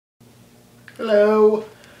Hello.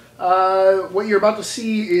 What you're about to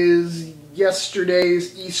see is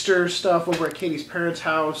yesterday's Easter stuff over at Katie's parents'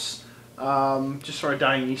 house. Just sort of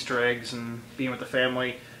dyeing Easter eggs and being with the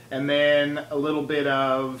family. And then a little bit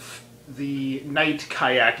of the night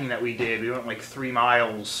kayaking that we did. We went like 3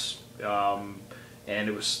 miles, and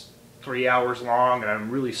it was 3 hours long, and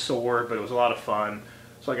I'm really sore, but it was a lot of fun.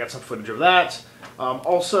 So I got some footage of that.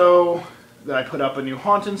 Also, I put up a new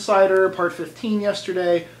Haunt Insider, part 15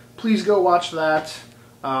 yesterday. Please go watch that.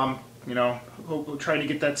 You know, we're trying to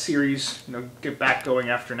get that series, get back going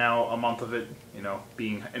after now a month of it,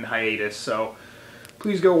 being in hiatus. So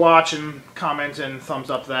please go watch and comment and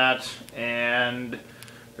thumbs up that. And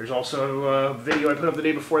there's also a video I put up the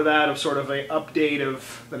day before that of sort of an update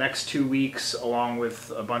of the next 2 weeks, along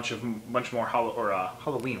with a bunch more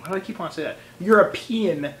Halloween. Why do I keep on saying that?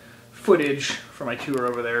 European footage for my tour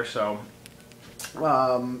over there. So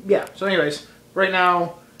yeah. So anyways, right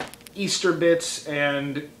now, Easter bits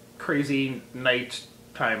and crazy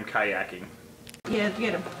nighttime kayaking. Yeah,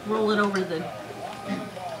 you gotta roll it over the.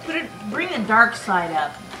 Bring the dark side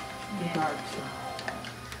up. The dark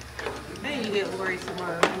side. Hey, you get Lori some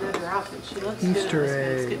more another outfit. She looks Easter good.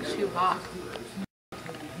 egg. It's getting too hot.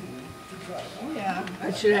 Yeah,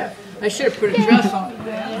 I should have put a dress on.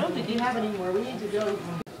 I don't think you have any more. We need to go.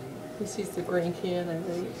 He sees the green can, I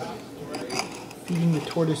think. Feeding the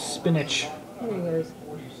tortoise spinach. Here he goes.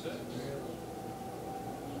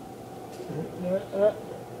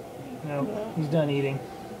 No, he's done eating.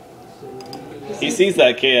 He sees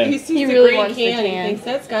that can. He sees the really green wants the can. He can. thinks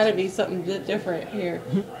that's got to be something different here.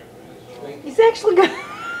 He's actually got.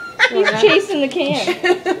 He's chasing the can.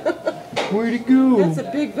 Where'd it go? That's a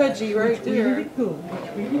big veggie right there.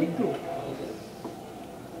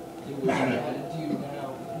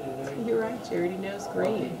 You're right, Jared. He knows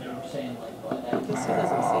green. I guess he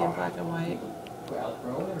doesn't see in black and white.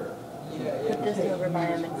 Put this over by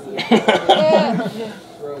him and see it.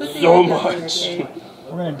 So much.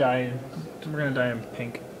 We're gonna dye him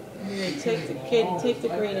pink. Take the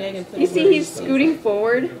green egg and put You it see where he's scooting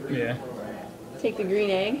forward? Yeah. Take the green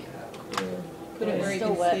egg. Put it where you It's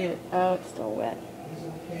can still wet. see it. Oh, it's still wet.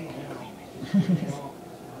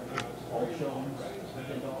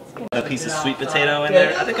 A piece of sweet potato in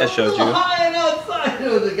there. I think I showed you.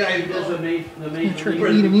 The guy who does the main Try to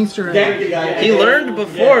eat an Easter egg. He learned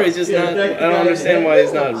before. He's just not. I don't understand why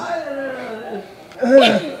he's not.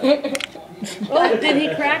 Oh, did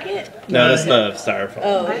he crack it? No, that's the styrofoam.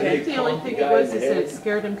 Oh, I okay. think the only thing it was is that it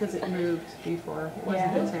scared him because it moved before. It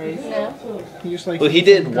wasn't the taste. No. He just like. Well, he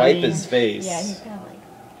did wipe his face. Yeah, he's kind of like.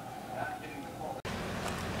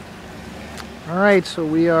 All right, so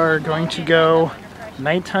we are going to go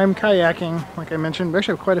nighttime kayaking. Like I mentioned, we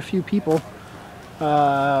actually have quite a few people.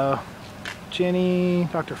 Jenny,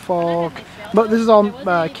 Dr. Falk, but this is all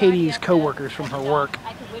Katie's co-workers from her work.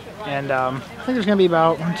 And I think there's going to be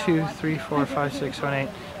about 1, 2, 3, 4, 5, 6, 7, 8,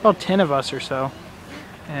 about 10 of us or so.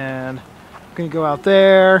 And we're going to go out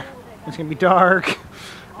there. It's going to be dark.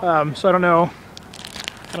 So I don't know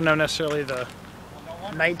necessarily the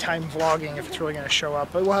nighttime vlogging if it's really going to show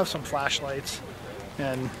up, but we'll have some flashlights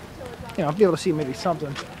and I'll be able to see maybe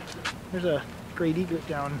something. There's a great egret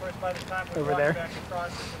down over there.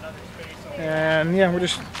 And yeah, we're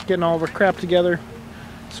just getting all of our crap together.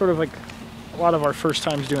 Sort of like a lot of our first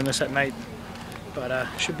times doing this at night, but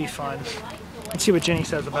should be fun. Let's see what Jenny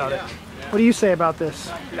says about it. What do you say about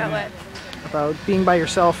this? About what? About being by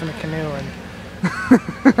yourself in a canoe and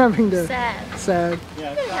having to... Sad.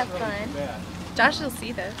 You're gonna have fun. Josh will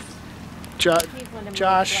see this. Josh,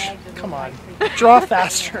 come on. Draw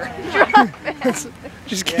faster.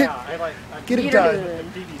 Just get it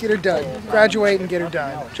done. Get her done. Graduate and get her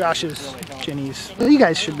done. Josh is Jenny's. You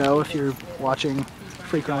guys should know if you're watching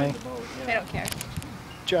frequently. They don't care.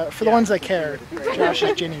 For the ones that care, Josh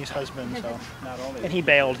is Jenny's husband, so. And he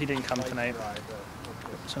bailed. He didn't come tonight.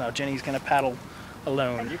 So now Jenny's going to paddle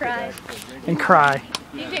alone. And cry. And cry.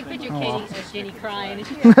 You take a picture of Katie with Jenny crying and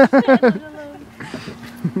she's alone.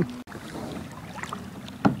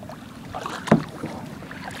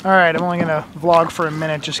 Alright, I'm only going to vlog for a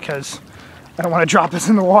minute just because I don't want to drop us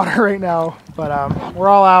in the water right now. But we're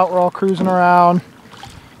all out. We're all cruising around.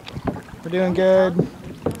 We're doing good.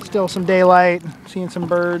 Still some daylight. Seeing some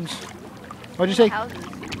birds. What'd you say? Houses.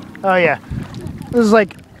 Oh yeah. This is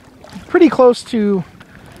like pretty close to...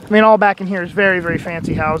 I mean, all back in here is very, very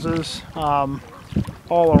fancy houses. All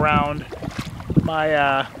around.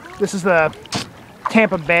 This is the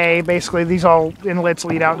Tampa Bay. Basically, these all inlets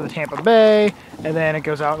lead out to the Tampa Bay, and then it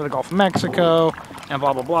goes out to the Gulf of Mexico, and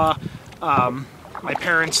blah, blah, blah. My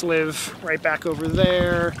parents live right back over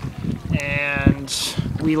there, and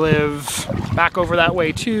we live back over that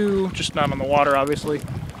way too, just not on the water, obviously.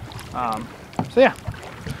 So yeah,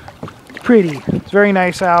 it's pretty. It's very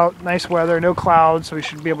nice out, nice weather, no clouds, so we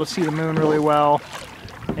should be able to see the moon really well.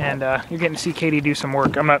 And you're getting to see Katie do some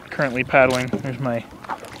work. I'm not currently paddling. There's my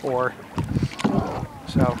oar.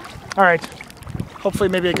 So, all right. Hopefully,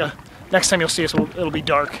 maybe like next time you'll see us, it'll be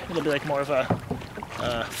dark. It'll be like more of a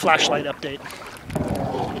flashlight update.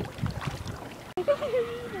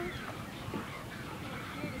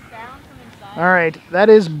 All right, that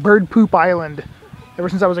is Bird Poop Island. Ever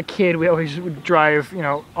since I was a kid, we always would drive, you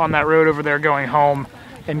know, on that road over there going home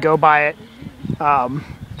and go by it.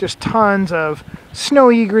 Just tons of snow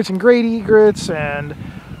egrets and great egrets and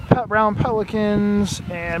brown pelicans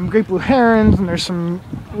and great blue herons, and there's some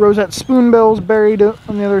roseate spoonbills buried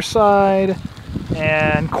on the other side,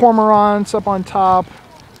 and cormorants up on top.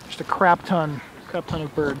 Just a crap ton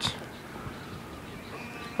of birds.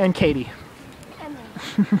 And Katie.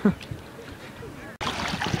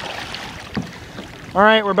 All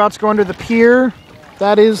right, we're about to go under the pier.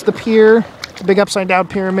 That is the pier, the big upside down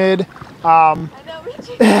pyramid.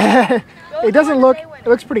 It doesn't look, it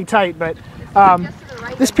looks pretty tight, but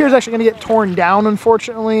this pier is actually going to get torn down,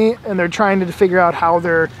 unfortunately, and they're trying to figure out how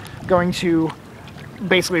they're going to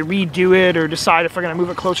basically redo it or decide if they're going to move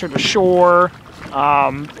it closer to shore.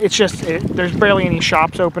 It's just, there's barely any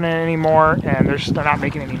shops open anymore, and they're not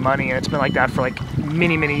making any money, and it's been like that for like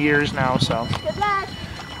many years now, so.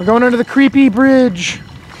 We're going under the creepy bridge.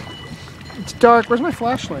 It's dark. Where's my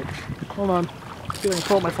flashlight? Hold on. See if I can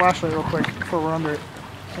pull up my flashlight real quick before we're under it.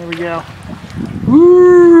 There we go.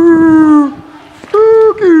 Ooh,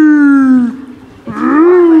 spooky.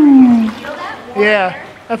 Ooh. Yeah,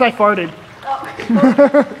 that's I farted.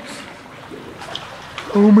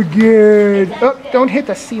 Oh my god. Oh, don't hit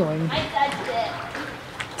the ceiling.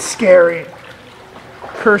 It's scary.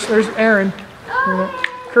 Curse, there's Aaron.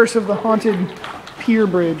 Curse of the haunted pier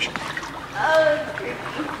bridge.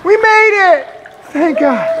 We made it! Thank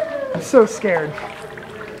God. I'm so scared.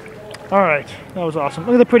 Alright, that was awesome.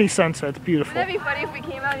 Look at the pretty sunset. It's beautiful. Wouldn't that be funny if we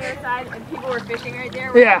came out on your side and people were fishing right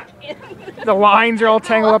there? Yeah. The lines are all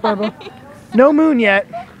tangled up. No moon yet.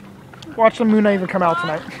 Watch the moon not even come out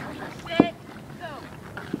tonight.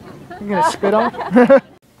 You gonna spit off?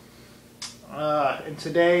 And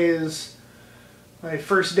today is my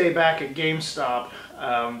first day back at GameStop.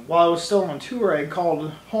 While I was still on tour, I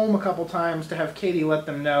called home a couple times to have Katie let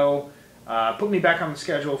them know, put me back on the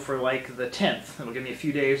schedule for like the 10th. It'll give me a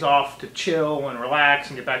few days off to chill and relax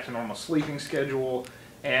and get back to normal sleeping schedule.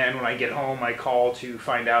 And when I get home, I call to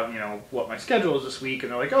find out, you know, what my schedule is this week.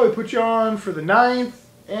 And they're like, oh, we put you on for the 9th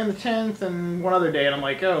and the 10th and one other day. And I'm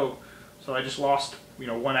like, oh, so I just lost, you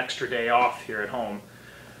know, one extra day off here at home.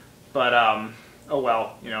 But, oh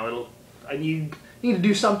well, you know, I need to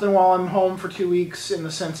do something while I'm home for 2 weeks in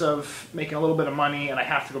the sense of making a little bit of money, and I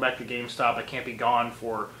have to go back to GameStop. I can't be gone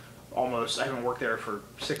for almost, I haven't worked there for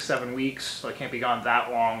 6-7 weeks, so I can't be gone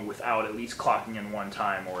that long without at least clocking in one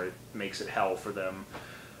time, or it makes it hell for them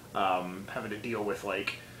having to deal with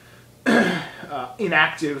like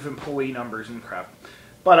inactive employee numbers and crap.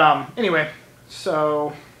 But anyway,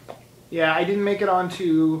 so yeah, I didn't make it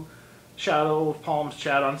onto Shadow of Palms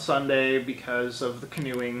chat on Sunday because of the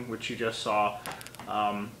canoeing, which you just saw.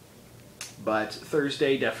 But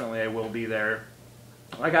Thursday, definitely I will be there.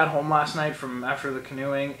 I got home last night from after the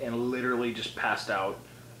canoeing and literally just passed out.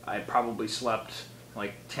 I probably slept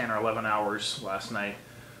like 10 or 11 hours last night.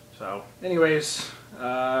 So anyways,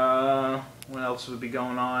 what else would be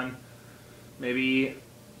going on? Maybe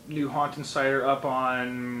new Haunt Insider up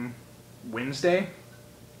on Wednesday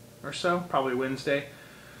or so, probably Wednesday.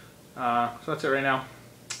 So that's it right now.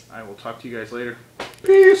 I will talk to you guys later.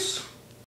 Peace!